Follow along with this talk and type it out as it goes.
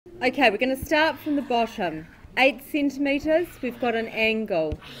Okay, we're going to start from the bottom. 8 centimetres, we've got an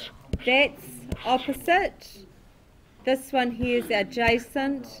angle. That's opposite. This one here is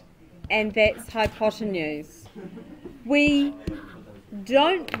adjacent, and that's hypotenuse. We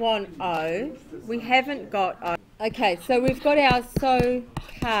don't want O. We haven't got O. Okay, so we've got our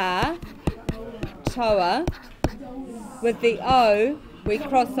car, toa. With the O, we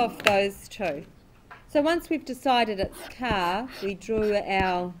cross off those two. So once we've decided it's car, we drew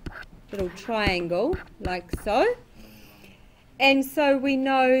our little triangle, like so. And so we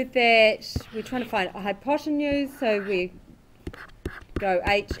know that we're trying to find a hypotenuse, so we go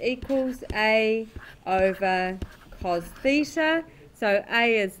H equals A over cos theta. So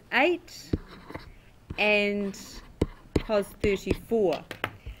A is 8 and cos 34.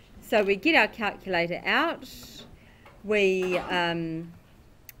 So we get our calculator out, we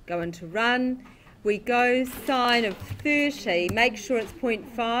go into run, we go sine of 30, make sure it's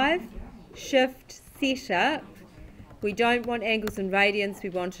 0.5, shift set up. We don't want angles in radians, we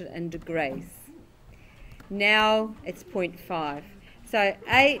want it in degrees. Now it's 0.5. So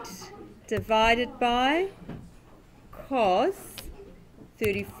 8 divided by cos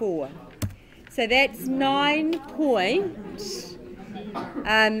 34. So that's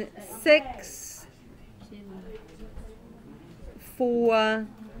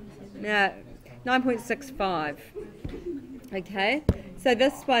Okay, so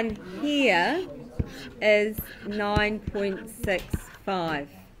this one here is 9.65.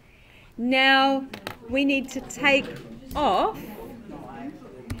 Now we need to take off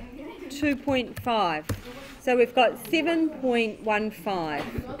 2.5. So we've got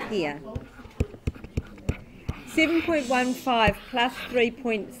 7.15 here. 7.15 plus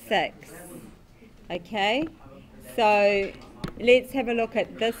 3.6. Okay, so let's have a look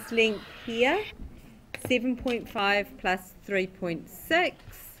at this length here. 7.5 plus 3.6.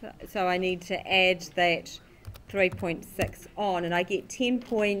 So I need to add that 3.6 on, and I get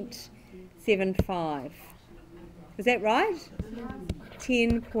 10.75. Is that right?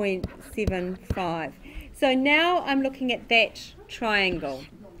 10.75. So now I'm looking at that triangle.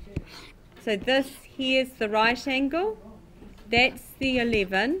 So this here's the right angle, that's the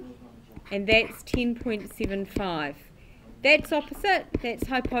 11, and that's 10.75. That's opposite, that's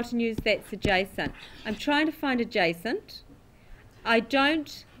hypotenuse, that's adjacent. I'm trying to find adjacent. I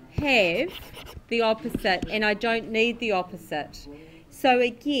don't have the opposite, and I don't need the opposite. So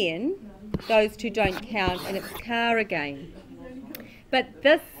again, those two don't count, and it's car again. But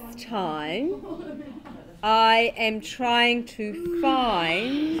this time, I am trying to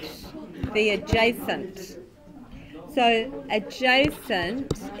find the adjacent. So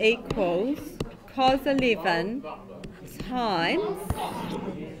adjacent equals cos 11 times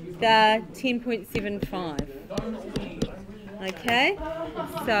the 10.75. Okay,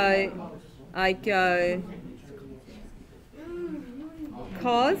 so I go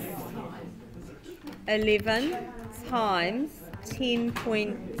cos 11 times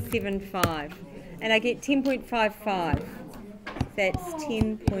 10.75, and I get 10.55. That's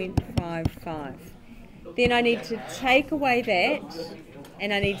 10.55. Then I need to take away that,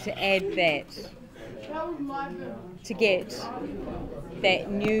 and I need to add that to get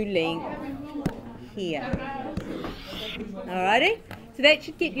that new length here. Alrighty? So that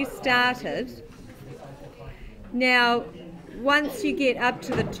should get you started. Now, once you get up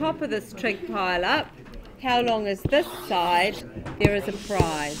to the top of this trig pile up, how long is this side? There is a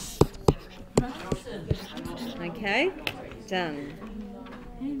prize. Okay? Done.